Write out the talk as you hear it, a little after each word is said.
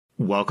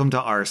Welcome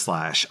to r/, a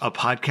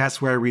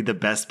podcast where I read the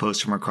best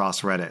posts from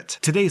across Reddit.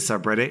 Today's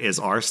subreddit is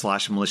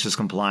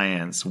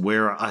r/Maliciouscompliance,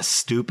 where a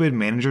stupid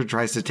manager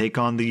tries to take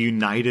on the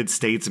United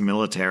States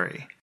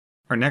military.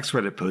 Our next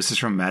Reddit post is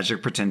from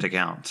Magic Pretend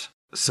Account.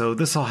 So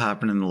this all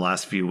happened in the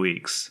last few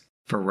weeks.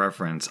 For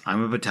reference,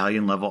 I'm a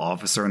battalion level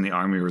officer in the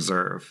Army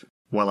Reserve.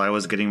 While I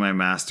was getting my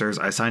master's,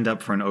 I signed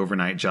up for an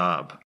overnight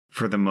job.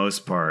 For the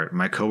most part,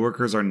 my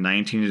coworkers are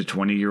 19 to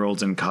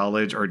 20-year-olds in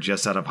college or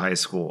just out of high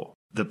school.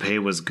 The pay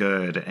was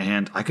good,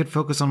 and I could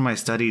focus on my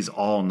studies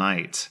all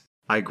night.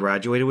 I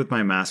graduated with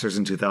my master's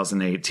in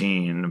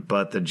 2018,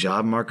 but the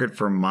job market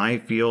for my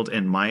field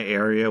and my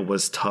area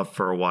was tough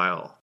for a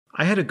while.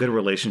 I had a good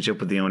relationship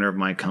with the owner of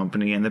my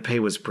company, and the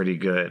pay was pretty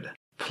good.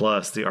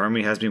 Plus, the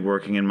Army has me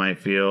working in my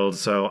field,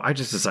 so I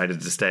just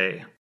decided to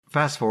stay.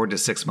 Fast forward to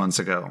 6 months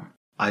ago.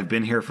 I've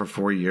been here for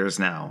 4 years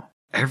now.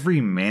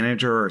 Every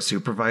manager or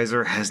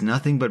supervisor has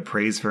nothing but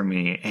praise for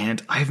me,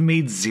 and I've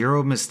made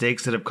zero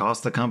mistakes that have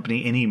cost the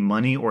company any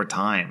money or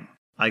time.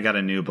 I got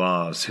a new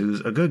boss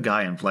who's a good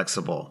guy and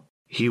flexible.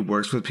 He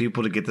works with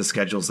people to get the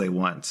schedules they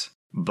want.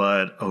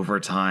 But over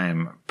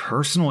time,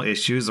 personal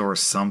issues or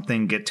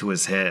something get to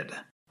his head.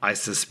 I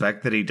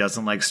suspect that he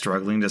doesn't like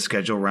struggling to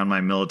schedule around my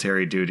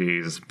military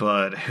duties,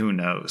 but who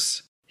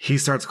knows? He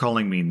starts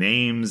calling me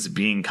names,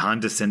 being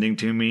condescending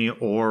to me,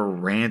 or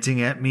ranting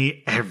at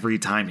me every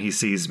time he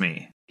sees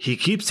me. He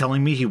keeps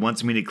telling me he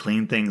wants me to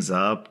clean things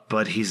up,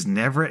 but he's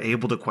never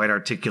able to quite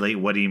articulate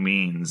what he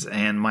means,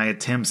 and my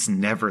attempts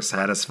never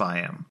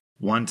satisfy him.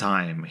 One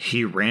time,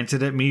 he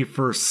ranted at me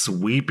for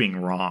sweeping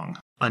wrong.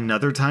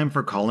 Another time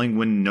for calling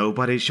when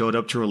nobody showed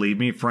up to relieve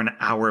me for an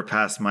hour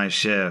past my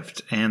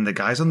shift, and the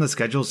guys on the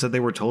schedule said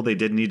they were told they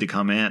didn't need to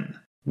come in.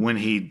 When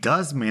he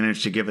does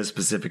manage to give a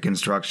specific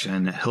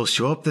instruction, he'll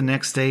show up the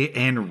next day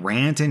and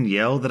rant and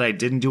yell that I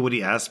didn't do what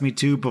he asked me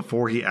to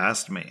before he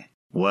asked me.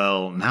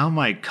 Well, now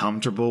my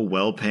comfortable,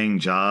 well-paying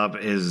job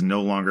is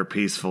no longer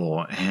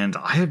peaceful, and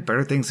I have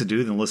better things to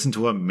do than listen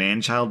to a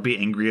man-child be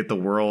angry at the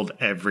world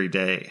every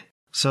day.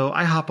 So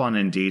I hop on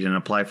Indeed and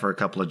apply for a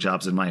couple of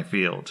jobs in my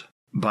field.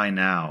 By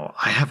now,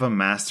 I have a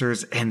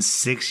master's and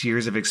 6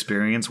 years of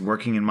experience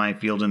working in my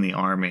field in the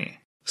Army.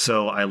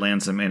 So I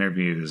land some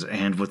interviews,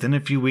 and within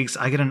a few weeks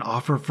I get an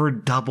offer for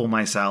double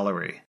my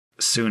salary.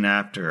 Soon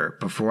after,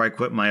 before I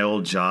quit my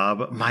old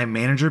job, my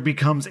manager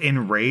becomes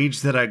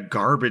enraged that a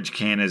garbage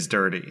can is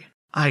dirty.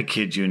 I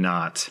kid you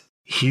not.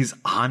 He's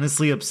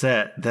honestly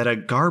upset that a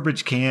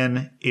garbage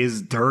can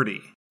is dirty.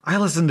 I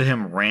listen to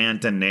him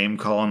rant and name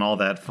call and all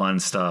that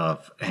fun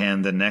stuff,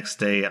 and the next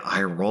day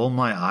I roll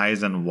my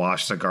eyes and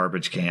wash the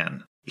garbage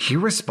can. He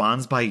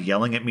responds by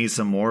yelling at me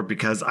some more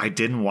because I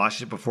didn't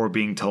wash it before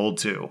being told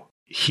to.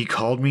 He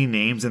called me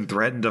names and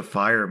threatened to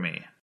fire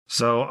me.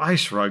 So I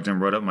shrugged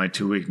and wrote up my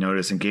 2-week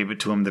notice and gave it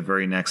to him the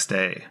very next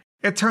day.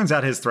 It turns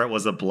out his threat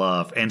was a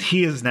bluff, and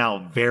he is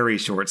now very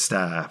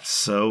short-staffed,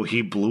 so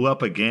he blew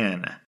up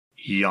again.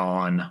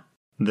 Yawn.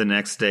 The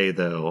next day,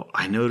 though,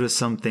 I noticed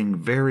something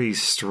very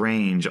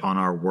strange on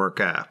our work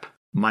app.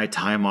 My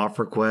time off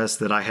request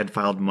that I had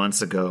filed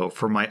months ago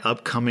for my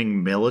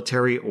upcoming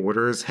military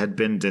orders had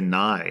been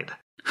denied.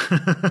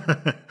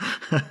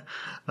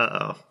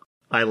 Uh-oh.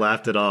 I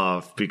laughed it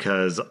off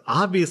because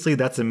obviously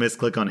that's a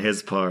misclick on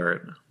his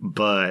part,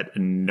 but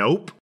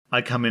nope.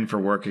 I come in for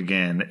work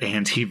again,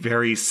 and he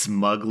very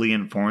smugly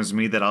informs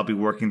me that I'll be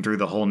working through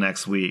the whole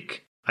next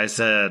week. I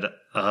said,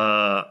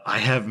 I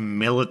have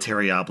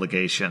military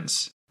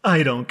obligations.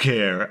 I don't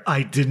care.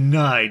 I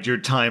denied your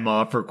time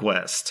off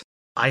request.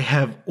 I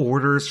have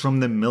orders from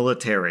the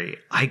military.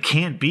 I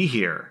can't be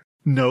here.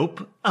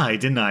 Nope, I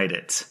denied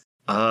it.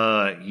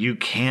 You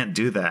can't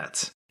do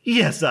that.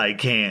 Yes, I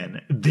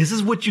can. This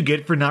is what you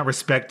get for not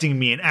respecting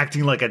me and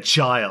acting like a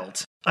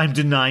child. I'm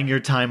denying your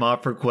time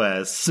off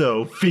request,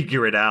 so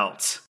figure it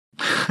out.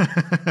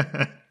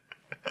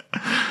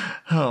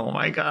 Oh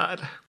my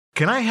god.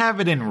 Can I have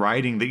it in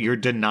writing that you're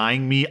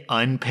denying me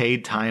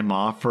unpaid time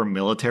off for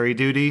military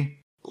duty?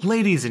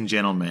 Ladies and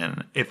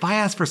gentlemen, if I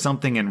asked for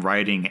something in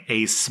writing,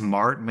 a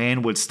smart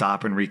man would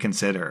stop and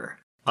reconsider.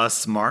 A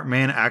smart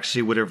man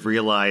actually would have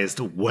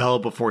realized well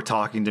before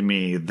talking to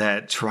me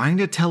that trying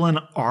to tell an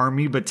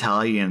Army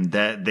battalion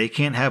that they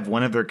can't have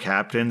one of their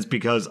captains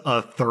because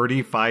a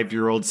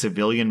 35-year-old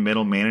civilian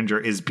middle manager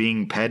is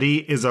being petty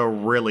is a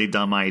really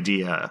dumb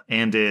idea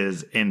and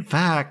is, in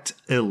fact,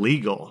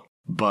 illegal.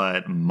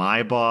 But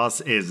my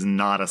boss is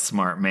not a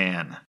smart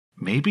man.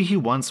 Maybe he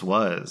once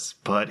was,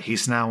 but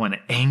he's now an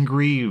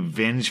angry,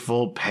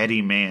 vengeful,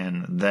 petty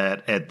man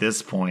that, at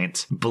this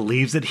point,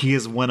 believes that he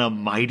has won a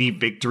mighty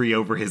victory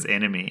over his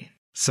enemy.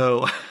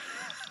 So,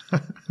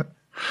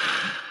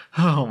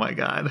 oh my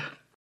god.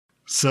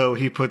 So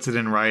he puts it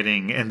in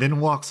writing and then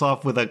walks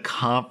off with a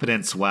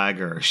confident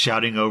swagger,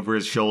 shouting over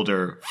his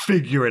shoulder,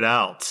 "Figure it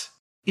out,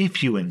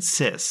 if you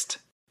insist."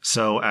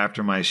 So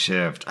after my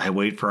shift, I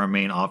wait for our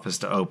main office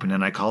to open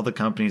and I call the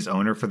company's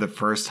owner for the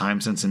first time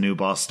since a new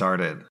boss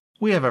started.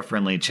 We have a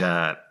friendly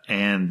chat,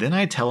 and then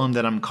I tell him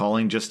that I'm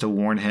calling just to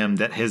warn him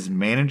that his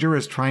manager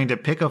is trying to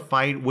pick a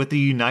fight with the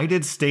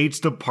United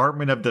States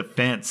Department of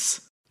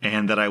Defense.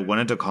 and that I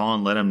wanted to call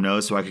and let him know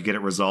so I could get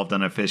it resolved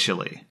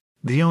unofficially.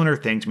 The owner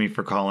thanked me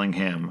for calling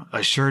him,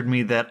 assured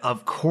me that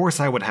of course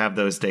I would have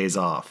those days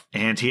off,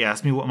 and he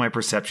asked me what my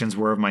perceptions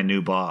were of my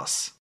new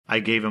boss. I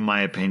gave him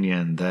my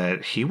opinion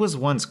that he was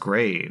once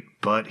great,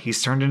 but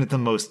he's turned into the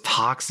most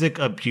toxic,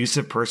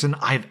 abusive person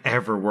I've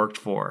ever worked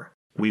for.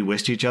 We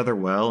wished each other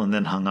well and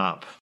then hung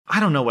up. I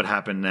don't know what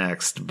happened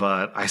next,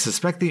 but I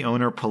suspect the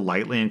owner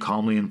politely and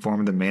calmly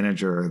informed the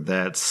manager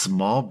that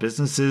small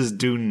businesses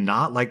do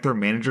not like their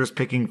managers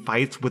picking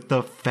fights with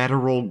the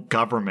federal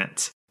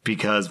government.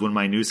 Because when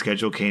my new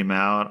schedule came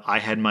out, I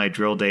had my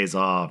drill days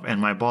off, and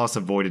my boss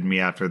avoided me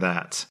after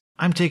that.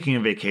 I'm taking a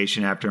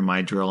vacation after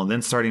my drill and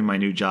then starting my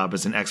new job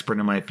as an expert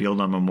in my field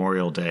on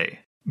Memorial Day.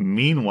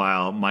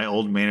 Meanwhile, my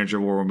old manager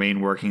will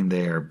remain working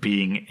there,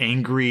 being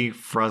angry,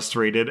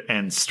 frustrated,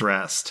 and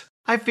stressed.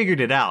 I figured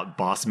it out,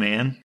 boss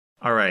man.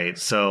 Alright,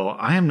 so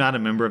I am not a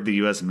member of the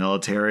US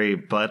military,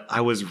 but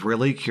I was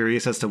really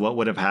curious as to what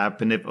would have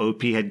happened if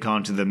OP had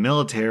gone to the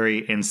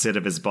military instead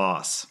of his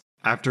boss.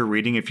 After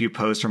reading a few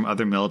posts from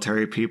other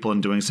military people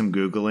and doing some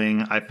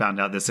Googling, I found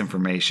out this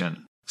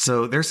information.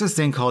 So there's this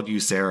thing called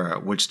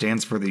USERRA, which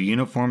stands for the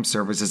Uniformed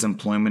Services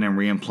Employment and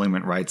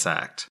Reemployment Rights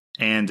Act.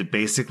 And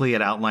basically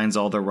it outlines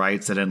all the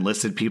rights that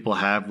enlisted people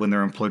have when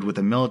they're employed with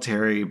the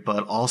military,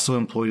 but also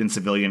employed in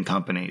civilian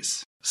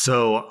companies.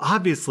 So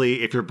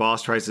obviously, if your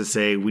boss tries to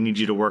say, we need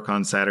you to work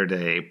on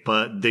Saturday,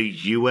 but the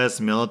US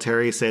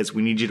military says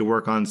we need you to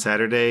work on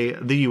Saturday,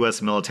 the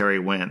US military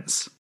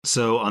wins.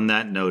 So on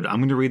that note, I'm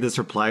going to read this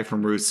reply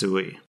from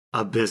Rusui.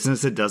 A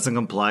business that doesn't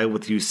comply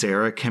with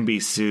USERRA can be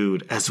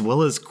sued, as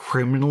well as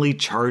criminally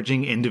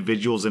charging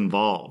individuals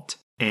involved.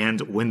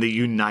 And when the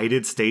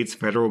United States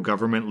federal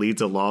government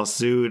leads a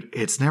lawsuit,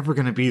 it's never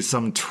going to be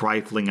some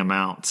trifling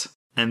amount.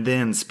 And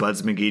then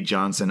Spuds McGee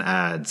Johnson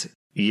adds,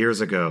 years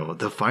ago,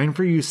 the fine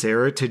for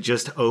USERRA to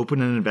just open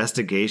an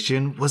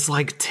investigation was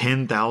like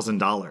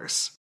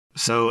 $10,000.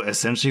 So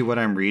essentially what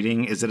I'm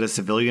reading is that a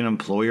civilian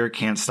employer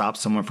can't stop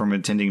someone from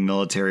attending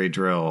military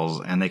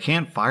drills, and they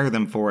can't fire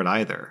them for it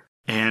either.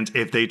 And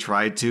if they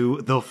tried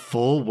to, the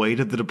full weight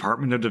of the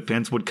Department of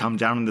Defense would come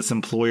down on this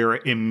employer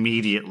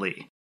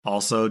immediately.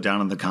 Also, down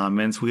in the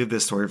comments, we have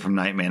this story from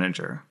Night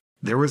Manager.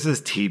 There was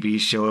this TV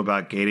show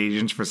about gate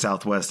agents for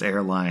Southwest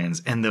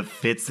Airlines and the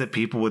fits that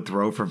people would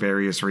throw for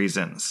various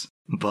reasons.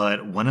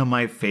 But one of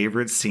my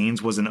favorite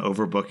scenes was an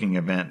overbooking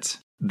event.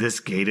 This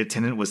gate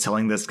attendant was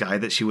telling this guy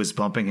that she was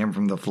bumping him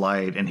from the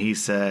flight, and he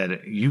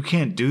said, "You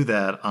can't do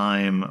that,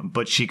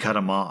 but she cut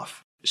him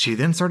off. She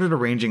then started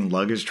arranging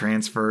luggage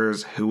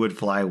transfers, who would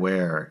fly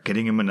where,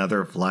 getting him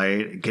another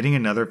flight, getting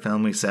another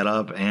family set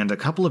up, and a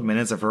couple of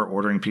minutes of her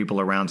ordering people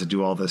around to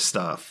do all this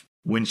stuff.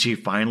 When she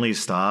finally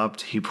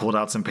stopped, he pulled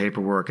out some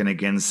paperwork and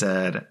again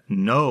said,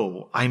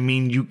 "No,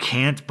 you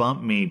can't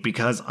bump me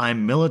because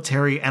I'm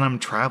military and I'm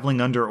traveling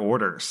under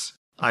orders."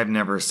 I've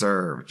never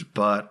served,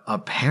 but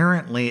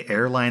apparently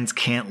airlines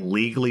can't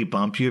legally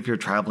bump you if you're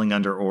traveling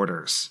under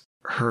orders.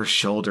 Her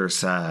shoulder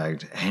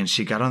sagged, and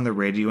she got on the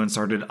radio and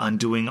started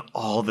undoing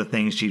all the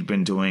things she'd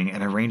been doing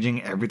and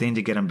arranging everything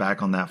to get him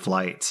back on that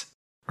flight.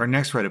 Our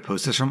next Reddit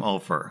post is from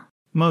Ulfer.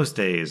 Most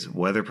days,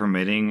 weather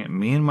permitting,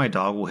 me and my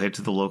dog will head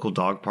to the local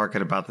dog park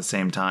at about the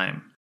same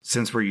time.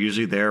 Since we're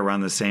usually there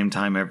around the same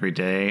time every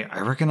day,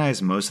 I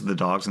recognize most of the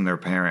dogs and their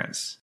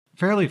parents.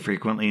 Fairly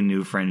frequently,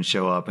 new friends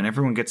show up and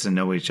everyone gets to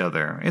know each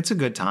other. It's a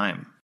good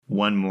time.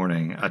 One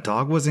morning, a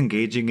dog was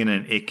engaging in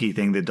an icky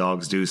thing that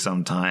dogs do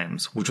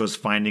sometimes, which was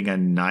finding a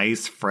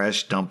nice,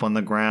 fresh dump on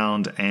the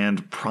ground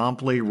and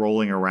promptly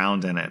rolling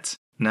around in it.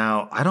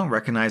 Now, I don't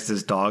recognize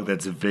this dog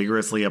that's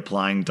vigorously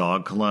applying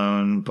dog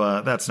cologne,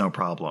 but that's no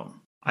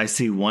problem. I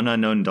see one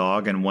unknown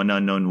dog and one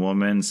unknown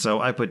woman, so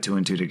I put two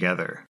and two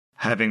together.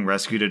 Having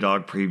rescued a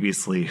dog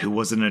previously who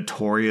was a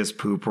notorious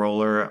poop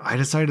roller, I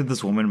decided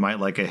this woman might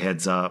like a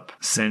heads up,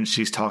 since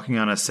she's talking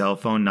on a cell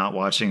phone not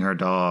watching her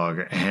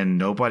dog, and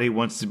nobody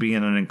wants to be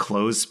in an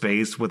enclosed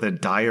space with a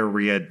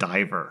diarrhea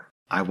diver.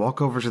 I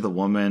walk over to the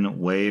woman,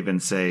 wave,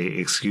 and say,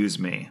 "Excuse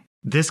me."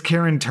 This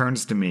Karen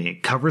turns to me,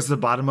 covers the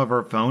bottom of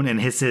her phone,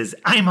 and hisses,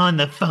 "I'm on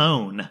the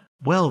phone!"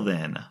 Well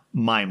then,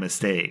 my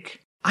mistake.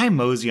 I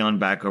mosey on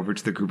back over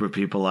to the group of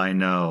people I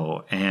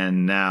know,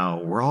 and now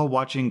we're all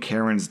watching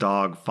Karen's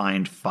dog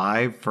find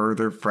 5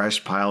 further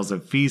fresh piles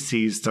of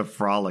feces to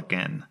frolic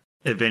in.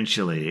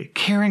 Eventually,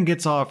 Karen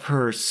gets off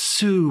her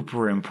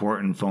super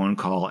important phone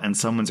call and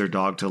summons her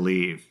dog to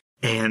leave.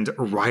 And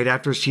right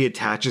after she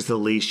attaches the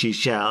leash, she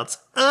shouts,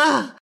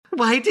 "Ugh!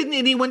 Why didn't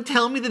anyone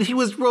tell me that he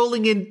was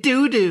rolling in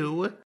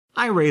doo-doo?"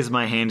 I raise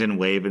my hand and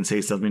wave and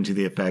say something to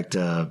the effect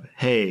of,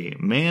 "Hey,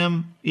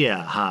 ma'am?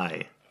 Yeah,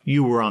 hi.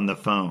 You were on the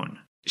phone."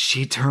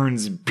 She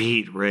turns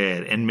beet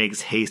red and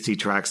makes hasty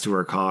tracks to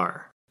her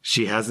car.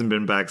 She hasn't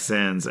been back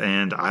since,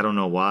 and I don't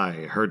know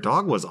why. Her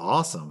dog was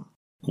awesome.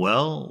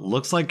 Well,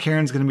 looks like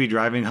Karen's going to be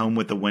driving home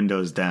with the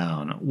windows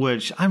down,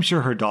 which I'm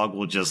sure her dog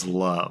will just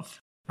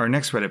love. Our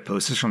next Reddit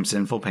post is from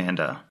Sinful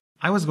Panda.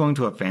 I was going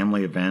to a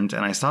family event,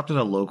 and I stopped at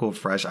a local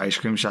fresh ice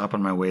cream shop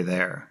on my way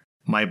there.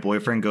 My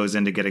boyfriend goes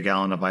in to get a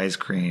gallon of ice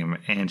cream,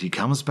 and he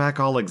comes back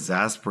all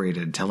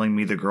exasperated, telling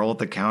me the girl at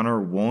the counter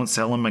won't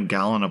sell him a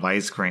gallon of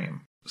ice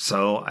cream.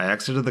 So I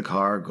exited the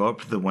car, go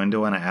up to the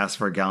window, and I ask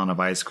for a gallon of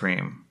ice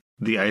cream.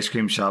 The ice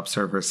cream shop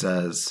server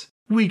says,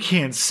 "We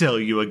can't sell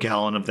you a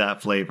gallon of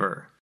that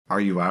flavor."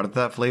 "Are you out of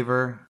that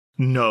flavor?"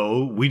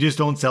 "No, we just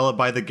don't sell it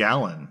by the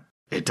gallon."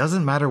 "It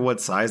doesn't matter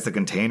what size the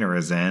container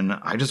is in,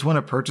 I just want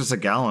to purchase a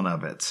gallon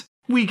of it."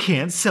 "We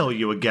can't sell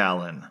you a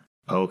gallon."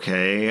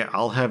 "Okay,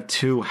 I'll have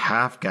 2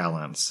 half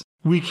gallons."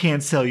 "We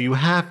can't sell you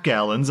half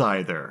gallons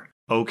either."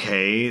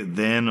 "Okay,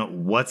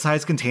 then what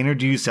size container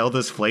do you sell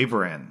this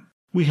flavor in?"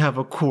 "We have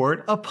a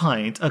quart, a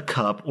pint, a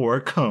cup, or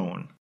a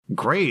cone."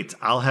 "Great,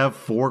 I'll have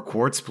 4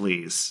 quarts,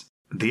 please."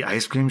 The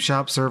ice cream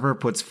shop server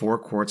puts 4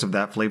 quarts of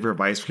that flavor of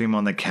ice cream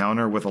on the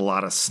counter with a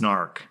lot of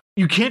snark.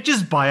 "You can't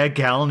just buy a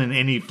gallon in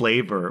any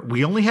flavor.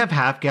 We only have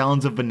half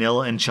gallons of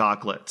vanilla and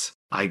chocolate."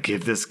 I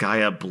give this guy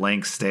a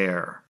blank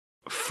stare.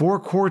 4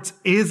 quarts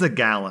is a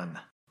gallon.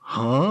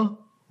 Huh?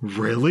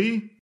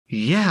 Really?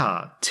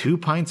 Yeah, 2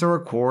 pints are a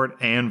quart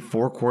and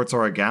 4 quarts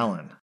are a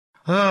gallon.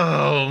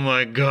 Oh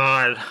my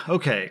god.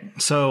 Okay,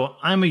 so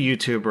I'm a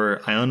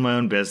YouTuber, I own my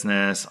own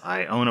business,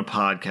 I own a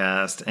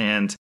podcast,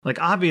 and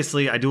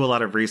obviously I do a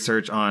lot of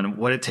research on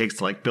what it takes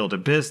to build a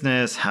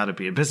business, how to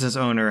be a business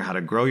owner, how to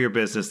grow your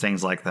business,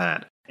 things like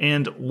that.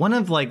 And one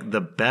of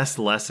the best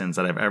lessons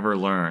that I've ever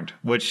learned,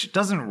 which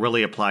doesn't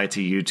really apply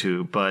to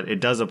YouTube, but it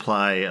does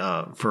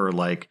apply for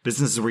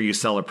businesses where you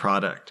sell a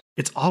product.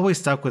 It's always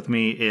stuck with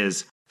me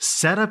is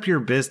set up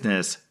your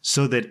business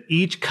so that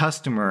each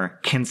customer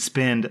can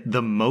spend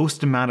the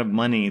most amount of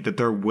money that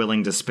they're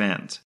willing to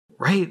spend,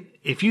 right?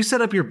 If you set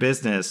up your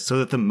business so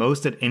that the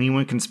most that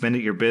anyone can spend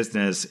at your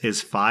business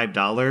is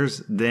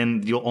 $5,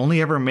 then you'll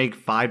only ever make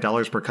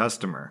 $5 per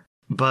customer.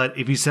 But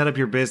if you set up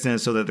your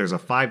business so that there's a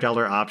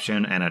 $5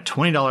 option and a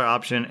 $20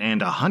 option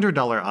and a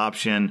 $100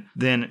 option,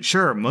 then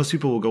sure, most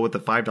people will go with the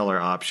 $5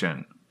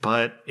 option.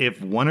 But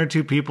if 1 or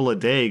 2 people a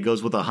day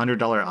goes with a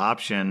 $100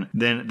 option,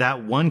 then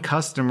that one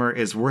customer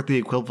is worth the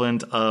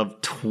equivalent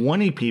of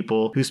 20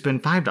 people who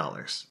spend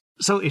 $5.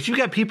 So if you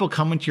got people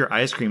coming to your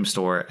ice cream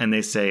store and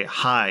they say,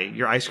 "Hi,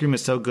 your ice cream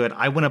is so good,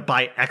 I want to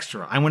buy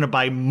extra. I want to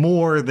buy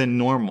more than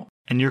normal."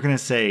 And you're going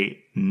to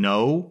say,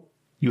 "No,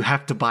 you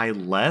have to buy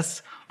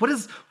less." What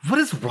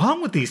is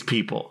wrong with these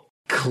people?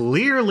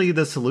 Clearly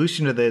the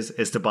solution to this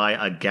is to buy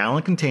a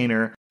gallon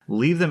container,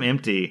 leave them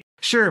empty.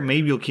 Sure,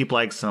 maybe you'll keep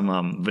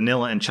some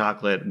vanilla and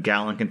chocolate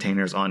gallon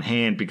containers on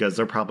hand because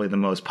they're probably the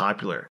most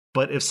popular.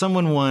 But if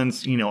someone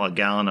wants, a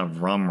gallon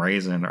of rum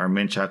raisin or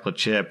mint chocolate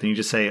chip, then you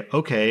just say,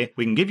 "Okay,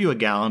 we can give you a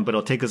gallon, but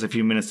it'll take us a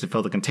few minutes to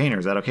fill the container.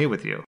 Is that okay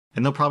with you?"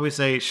 And they'll probably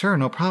say, "Sure,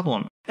 no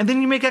problem." And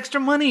then you make extra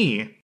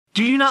money.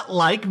 Do you not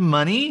like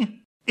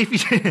money?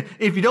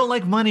 If you don't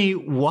like money,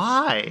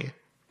 why?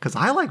 Because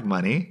I like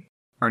money.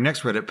 Our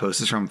next Reddit post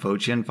is from Fo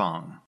Chien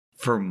Fong.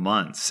 For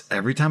months,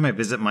 every time I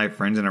visit my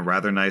friends in a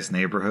rather nice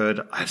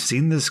neighborhood, I've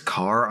seen this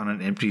car on an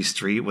empty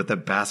street with a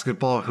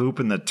basketball hoop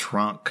in the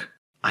trunk.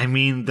 I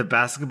mean, the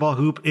basketball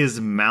hoop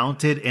is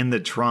mounted in the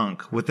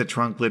trunk with the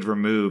trunk lid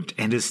removed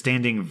and is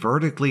standing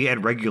vertically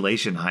at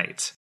regulation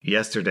height.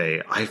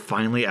 Yesterday, I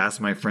finally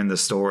asked my friend the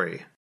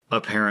story.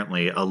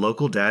 Apparently, a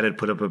local dad had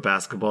put up a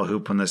basketball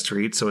hoop on the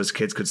street so his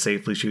kids could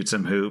safely shoot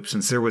some hoops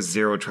since there was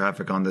zero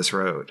traffic on this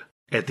road.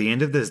 At the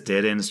end of this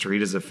dead-end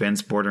street is a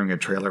fence bordering a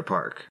trailer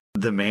park.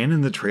 The man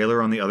in the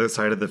trailer on the other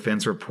side of the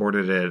fence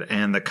reported it,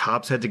 and the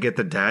cops had to get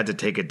the dad to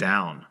take it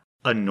down.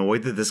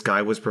 Annoyed that this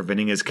guy was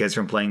preventing his kids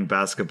from playing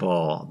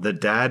basketball, the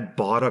dad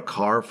bought a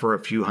car for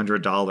a few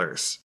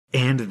 $100s.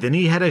 And then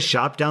he had a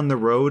shop down the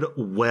road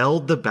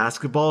weld the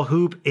basketball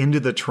hoop into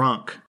the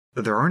trunk.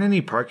 There aren't any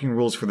parking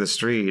rules for the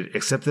street,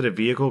 except that a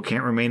vehicle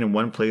can't remain in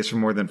one place for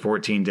more than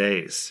 14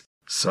 days.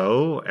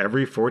 So,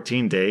 every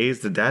 14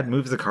 days, the dad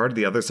moves the car to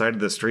the other side of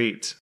the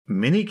street.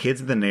 Many kids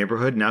in the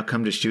neighborhood now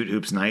come to shoot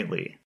hoops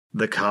nightly.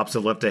 The cops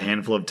have left a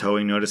handful of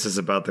towing notices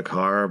about the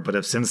car, but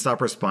have since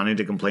stopped responding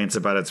to complaints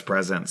about its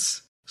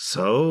presence.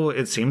 So,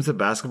 it seems the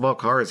basketball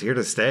car is here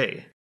to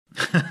stay.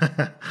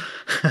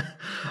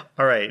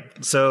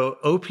 Alright, so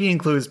OP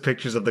includes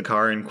pictures of the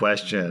car in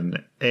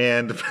question,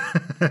 and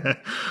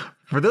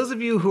for those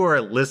of you who are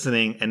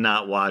listening and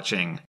not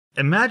watching,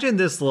 imagine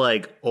this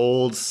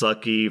old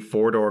sucky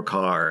 4-door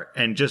car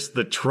and just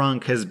the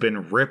trunk has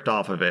been ripped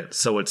off of it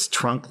so it's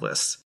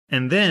trunkless.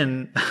 And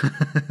then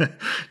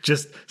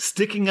just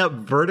sticking up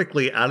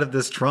vertically out of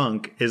this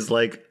trunk is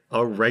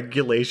a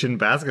regulation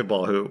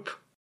basketball hoop.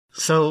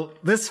 So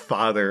this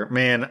father,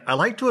 man, I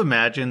like to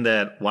imagine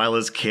that while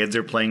his kids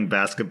are playing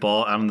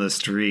basketball out on the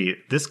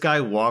street, this guy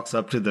walks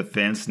up to the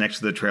fence next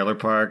to the trailer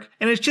park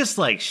and it's just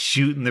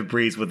shooting the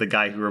breeze with the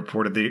guy who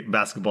reported the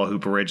basketball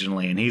hoop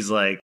originally. And he's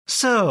like,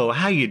 "So,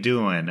 how you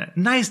doing?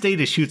 Nice day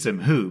to shoot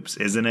some hoops,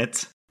 isn't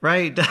it?"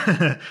 Right?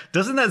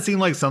 Doesn't that seem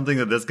like something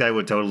that this guy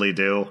would totally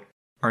do?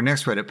 Our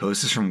next Reddit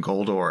post is from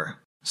Goldor.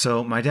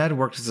 So, my dad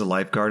worked as a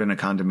lifeguard in a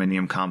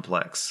condominium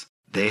complex.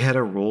 They had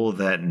a rule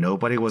that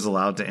nobody was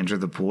allowed to enter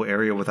the pool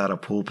area without a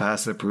pool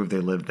pass that proved they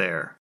lived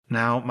there.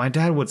 Now, my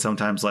dad would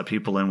sometimes let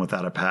people in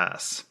without a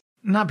pass.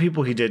 Not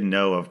people he didn't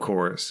know, of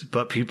course,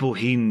 but people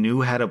he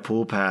knew had a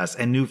pool pass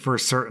and knew for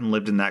certain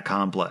lived in that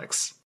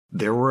complex.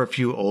 There were a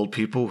few old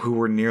people who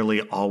were nearly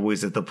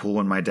always at the pool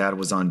when my dad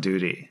was on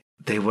duty.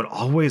 They would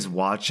always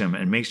watch him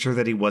and make sure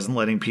that he wasn't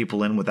letting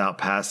people in without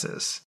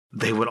passes.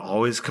 They would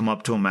always come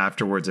up to him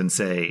afterwards and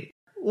say,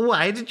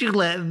 "Why did you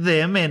let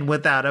them in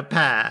without a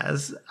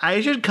pass?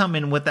 I should come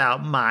in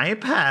without my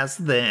pass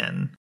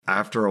then."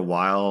 After a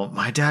while,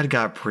 my dad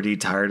got pretty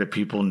tired of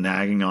people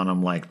nagging on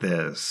him like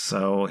this,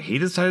 so he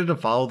decided to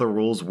follow the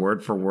rules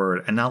word for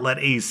word and not let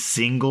a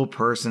single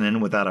person in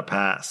without a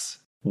pass.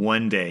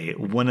 One day,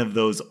 one of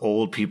those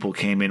old people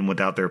came in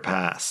without their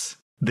pass.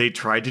 They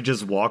tried to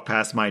just walk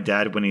past my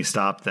dad when he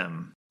stopped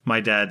them. My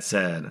dad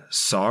said,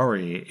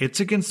 "Sorry, it's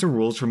against the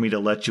rules for me to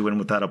let you in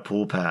without a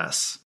pool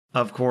pass."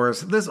 Of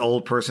course, this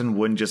old person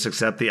wouldn't just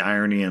accept the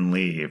irony and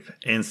leave.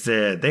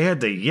 Instead, they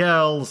had to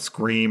yell,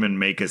 scream, and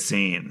make a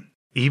scene.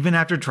 Even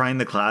after trying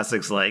the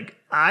classics like,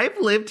 "I've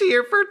lived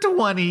here for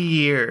 20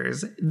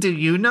 years. Do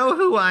you know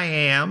who I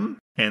am?"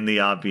 And the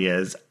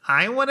obvious,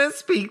 "I want to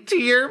speak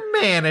to your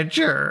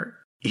manager."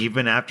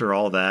 Even after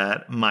all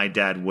that, my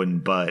dad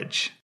wouldn't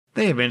budge.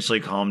 They eventually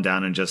calmed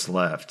down and just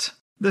left.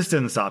 This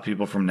didn't stop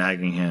people from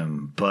nagging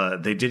him,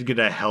 but they did get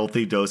a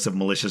healthy dose of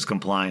malicious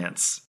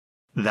compliance.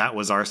 That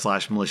was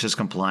r/malicious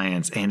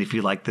compliance, and if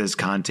you like this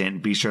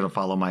content, be sure to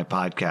follow my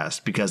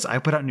podcast because I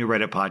put out new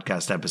Reddit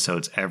podcast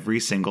episodes every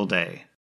single day.